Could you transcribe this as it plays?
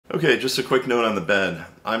Okay, just a quick note on the bed.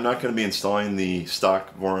 I'm not going to be installing the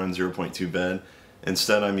stock Voron 0.2 bed.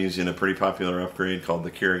 Instead, I'm using a pretty popular upgrade called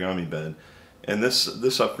the Kirigami Bed. And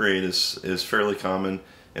this upgrade is fairly common,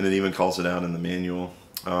 and it even calls it out in the manual.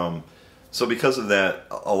 So because of that,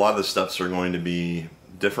 a lot of the steps are going to be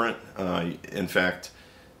different. In fact,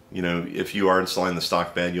 you know, if you are installing the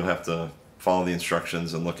stock bed, you'll have to follow the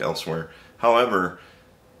instructions and look elsewhere. However,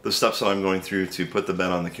 the steps that I'm going through to put the bed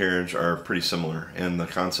on the carriage are pretty similar, and the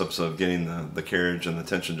concepts of getting the carriage and the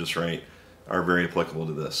tension just right are very applicable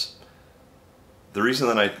to this. The reason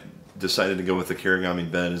that I decided to go with the Kirigami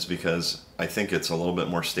bed is because I think it's a little bit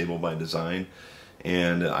more stable by design,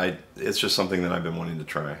 and it's just something that I've been wanting to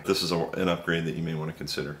try. This is an upgrade that you may want to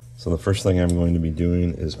consider. So the first thing I'm going to be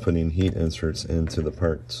doing is putting heat inserts into the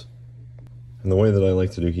parts. And the way that I like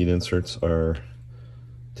to do heat inserts are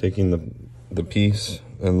taking the piece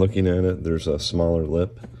and looking at it. There's a smaller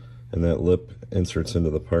lip, and that lip inserts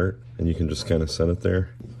into the part, and you can just kind of set it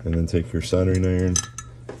there, and then take your soldering iron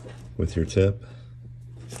with your tip,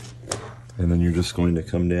 and then you're just going to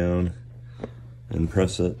come down and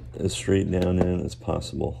press it as straight down in as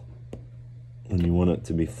possible, and you want it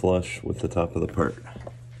to be flush with the top of the part,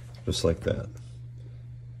 just like that.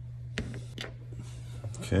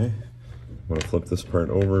 Okay, I'm going to flip this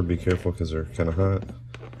part over. Be careful because they're kind of hot.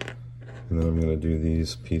 And then I'm going to do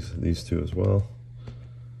these two as well.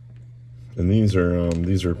 And these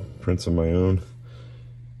are prints of my own.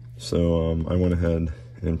 So I went ahead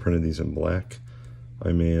and printed these in black.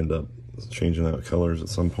 I may end up changing out colors at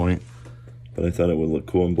some point, but I thought it would look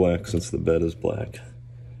cool in black since the bed is black.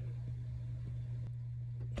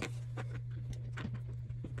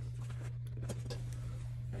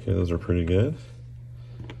 Okay, those are pretty good.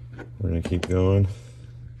 We're going to keep going.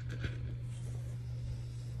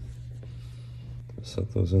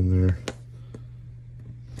 Set those in there.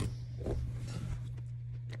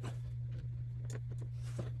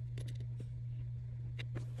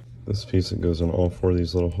 This piece that goes in all four of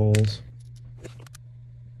these little holes.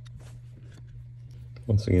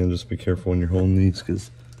 Once again, just be careful when you're holding these because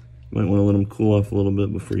you might want to let them cool off a little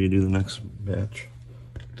bit before you do the next batch.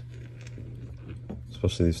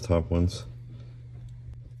 Especially these top ones.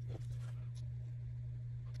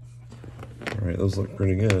 Alright, those look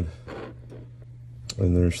pretty good.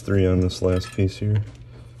 And there's 3 on this last piece here.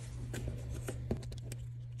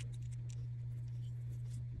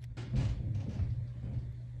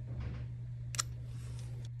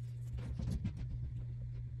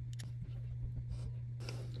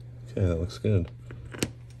 Okay, that looks good.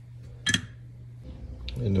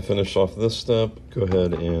 And to finish off this step, go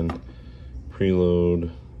ahead and preload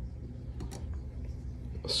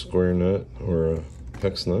a square nut or a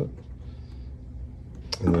hex nut.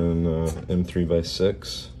 And then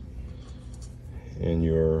M3x6 and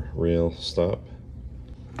your rail stop,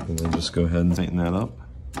 and then just go ahead and tighten that up.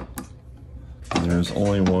 And there's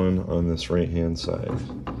only one on this right hand side.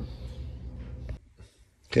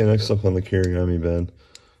 Okay, next up on the Kirigami bed,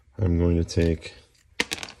 I'm going to take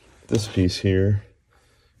this piece here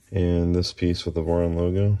and this piece with the Voron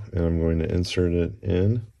logo, and I'm going to insert it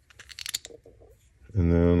in,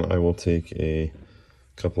 and then I will take a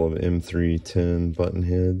couple of M310 button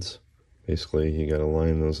heads. Basically, you got to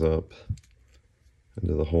line those up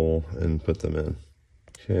into the hole and put them in.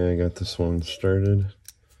 Okay, I got this one started.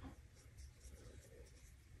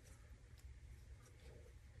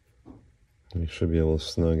 You should be able to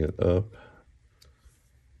snug it up.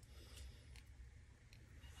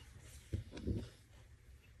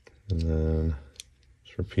 And then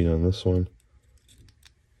just repeat on this one.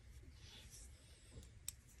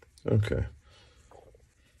 Okay.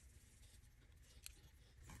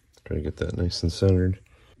 Try to get that nice and centered.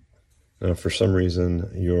 Now, if for some reason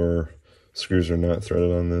your screws are not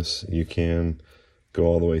threaded on this, you can go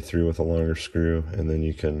all the way through with a longer screw, and then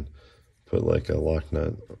you can put like a lock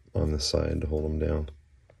nut on the side to hold them down.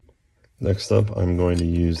 Next up, I'm going to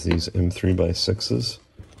use these M3x6s.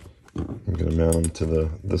 I'm going to mount them to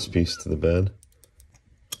this piece to the bed.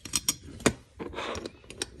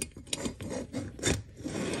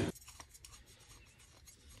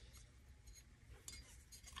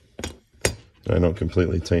 I don't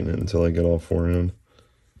completely tighten it until I get all 4 in,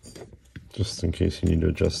 just in case you need to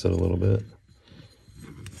adjust it a little bit.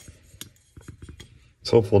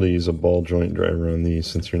 It's helpful to use a ball joint driver on these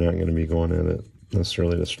since you're not going to be going at it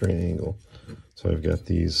necessarily at a straight angle. So I've got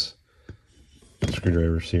these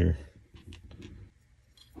screwdrivers here.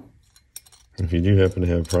 If you do happen to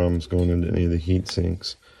have problems going into any of the heat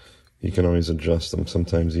sinks, you can always adjust them.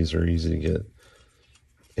 Sometimes these are easy to get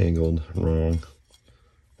angled wrong,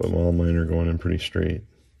 but all mine are going in pretty straight.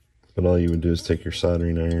 But all you would do is take your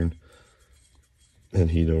soldering iron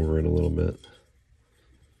and heat over it a little bit.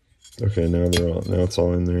 Okay, now it's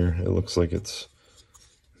all in there. It looks like it's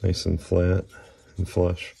nice and flat and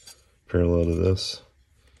flush, parallel to this.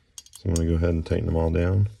 So I'm going to go ahead and tighten them all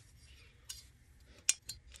down.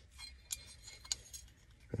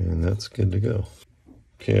 And that's good to go.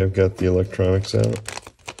 Okay, I've got the electronics out.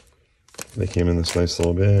 They came in this nice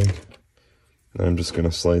little bag. And I'm just going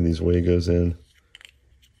to slide these Wagos in.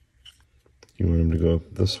 You want them to go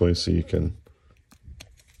up this way so you can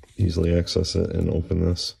easily access it and open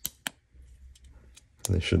this.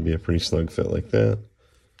 And they should be a pretty snug fit like that.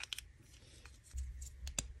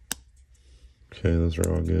 Okay, those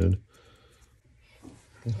are all good.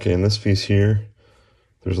 Okay, in this piece here,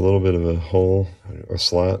 there's a little bit of a hole, a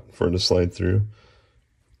slot for it to slide through.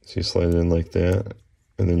 So you slide it in like that,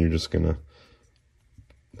 and then you're just going to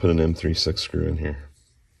put an M36 screw in here.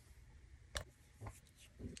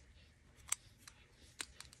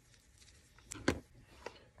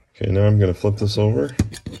 Okay, now I'm going to flip this over,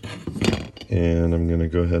 and I'm going to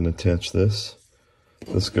go ahead and attach this.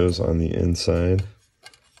 This goes on the inside,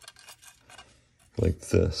 like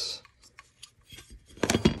this.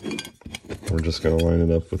 We're just going to line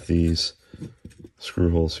it up with these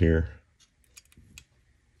screw holes here.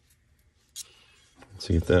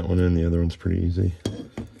 So get that one in, the other one's pretty easy.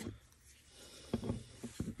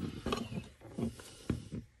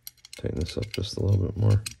 Tighten this up just a little bit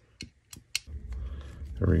more.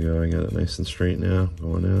 There we go, I got it nice and straight now,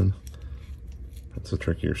 going in. That's a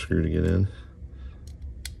trickier screw to get in.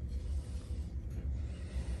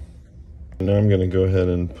 Now I'm going to go ahead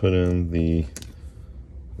and put in the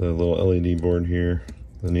little LED board here,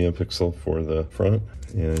 the NeoPixel for the front,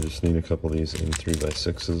 and I just need a couple of these in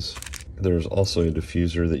 3x6s. There's also a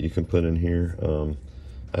diffuser that you can put in here.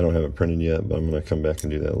 I don't have it printed yet, but I'm going to come back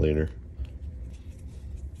and do that later.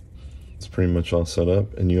 It's pretty much all set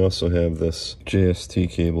up, and you also have this JST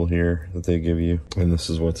cable here that they give you, and this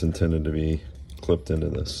is what's intended to be clipped into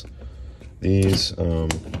this. These, we'll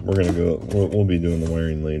be doing the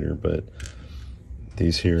wiring later, but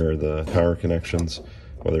these here are the power connections,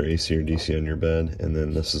 whether AC or DC on your bed, and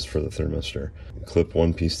then this is for the thermistor. Clip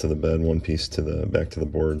one piece to the bed, one piece to the back to the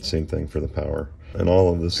board, same thing for the power. And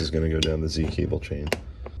all of this is going to go down the Z cable chain.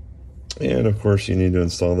 And of course you need to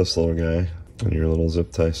install this little guy, and your little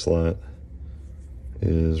zip tie slot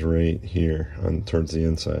is right here on towards the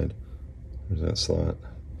inside. There's that slot.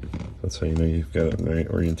 That's how you know you've got it in the right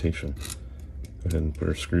orientation. Go ahead and put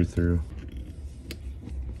our screw through.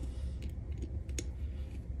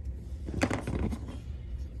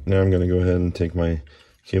 Now I'm going to go ahead and take my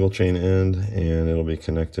cable chain end, and it'll be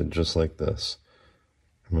connected just like this.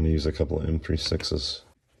 I'm going to use a couple of M36s.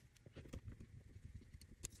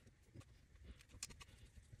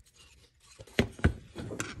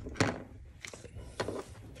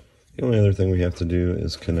 The only other thing we have to do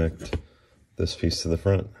is connect this piece to the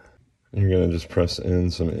front. And you're going to just press in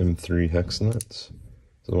some M3 hex nuts.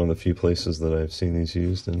 This is one of the few places that I've seen these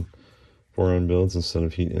used in Voron builds instead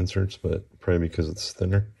of heat inserts, but probably because it's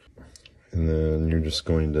thinner. And then you're just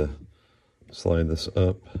going to slide this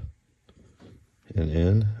up and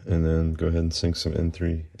in, and then go ahead and sink some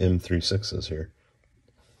M36s here.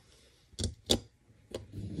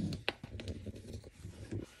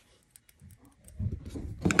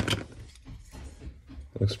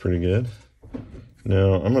 Looks pretty good.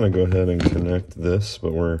 Now I'm going to go ahead and connect this,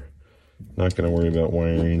 but we're not going to worry about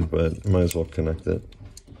wiring, but might as well connect it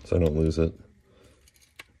so I don't lose it.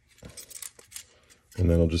 And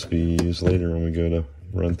that'll just be used later when we go to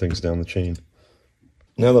run things down the chain.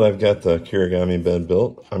 Now that I've got the Kirigami bed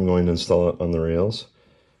built, I'm going to install it on the rails.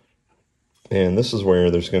 And this is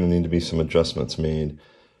where there's going to need to be some adjustments made.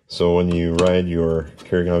 So when you ride your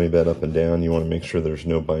Kirigami bed up and down, you want to make sure there's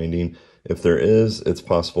no binding. If there is, it's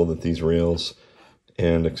possible that these rails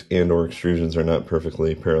and or extrusions are not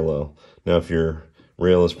perfectly parallel. Now, if your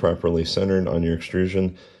rail is properly centered on your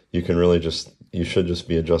extrusion, you can really you should just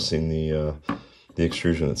be adjusting the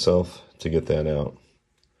extrusion itself to get that out.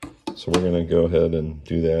 So we're going to go ahead and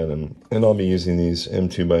do that, and I'll be using these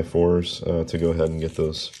M2x4s to go ahead and get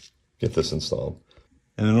this installed.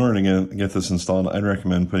 And in order to get this installed, I'd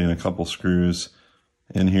recommend putting a couple screws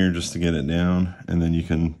in here just to get it down, and then you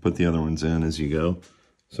can put the other ones in as you go.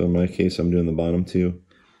 So in my case, I'm doing the bottom two.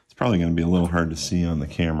 It's probably going to be a little hard to see on the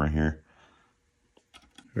camera here.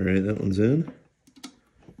 All right, that one's in.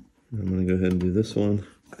 I'm going to go ahead and do this one.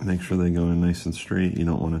 Make sure they go in nice and straight. You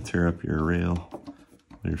don't want to tear up your rail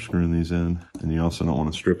when you're screwing these in, and you also don't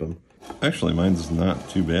want to strip them. Actually, mine's not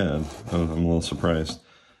too bad. I'm a little surprised.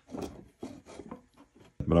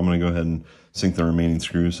 But I'm going to go ahead and sink the remaining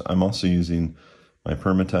screws. I'm also using my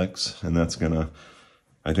Permatex, and that's going to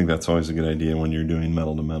I think that's always a good idea when you're doing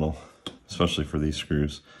metal to metal, especially for these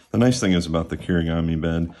screws. The nice thing is about the Kirigami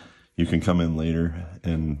bed, you can come in later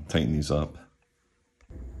and tighten these up.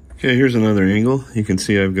 Okay, here's another angle. You can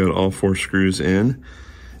see I've got all 4 screws in.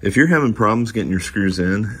 If you're having problems getting your screws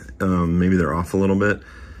in, maybe they're off a little bit,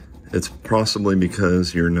 it's possibly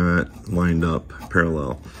because you're not lined up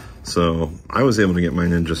parallel. So I was able to get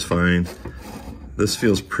mine in just fine. This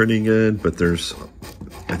feels pretty good, but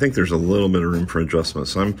I think there's a little bit of room for adjustment.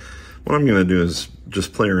 So what I'm gonna do is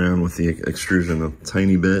just play around with the extrusion a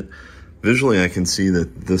tiny bit. Visually, I can see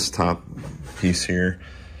that this top piece here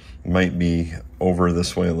might be over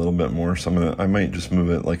this way a little bit more. So I might just move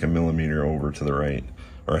it like a millimeter over to the right,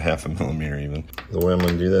 or a half a millimeter even. The way I'm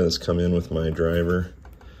gonna do that is come in with my driver,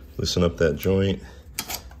 loosen up that joint,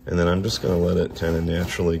 and then I'm just gonna let it kind of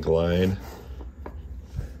naturally glide.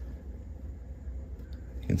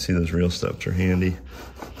 You can see those real steps are handy.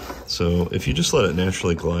 So if you just let it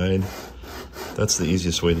naturally glide, that's the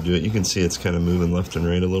easiest way to do it. You can see it's kind of moving left and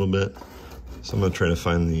right a little bit. So I'm gonna try to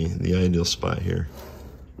find the ideal spot here.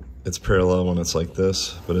 It's parallel when it's like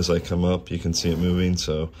this, but as I come up, you can see it moving.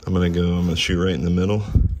 So I'm gonna shoot right in the middle.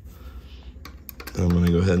 I'm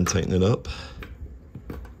gonna go ahead and tighten it up.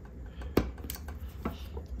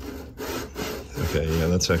 Okay, yeah,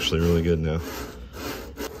 that's actually really good now.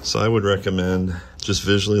 So I would recommend just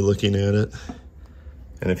visually looking at it.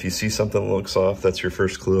 And if you see something that looks off, that's your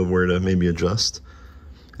first clue of where to maybe adjust.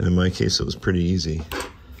 And in my case, it was pretty easy.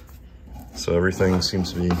 So everything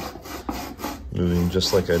seems to be moving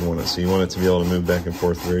just like I'd want it. So you want it to be able to move back and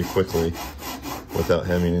forth very quickly without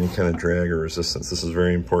having any kind of drag or resistance. This is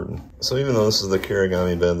very important. So even though this is the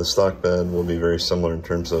Kirigami bed, the stock bed will be very similar in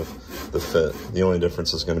terms of the fit. The only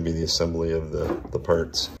difference is going to be the assembly of the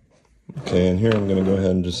parts. Okay, and here I'm going to go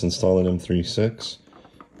ahead and just install an M36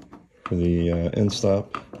 for the end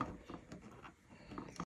stop.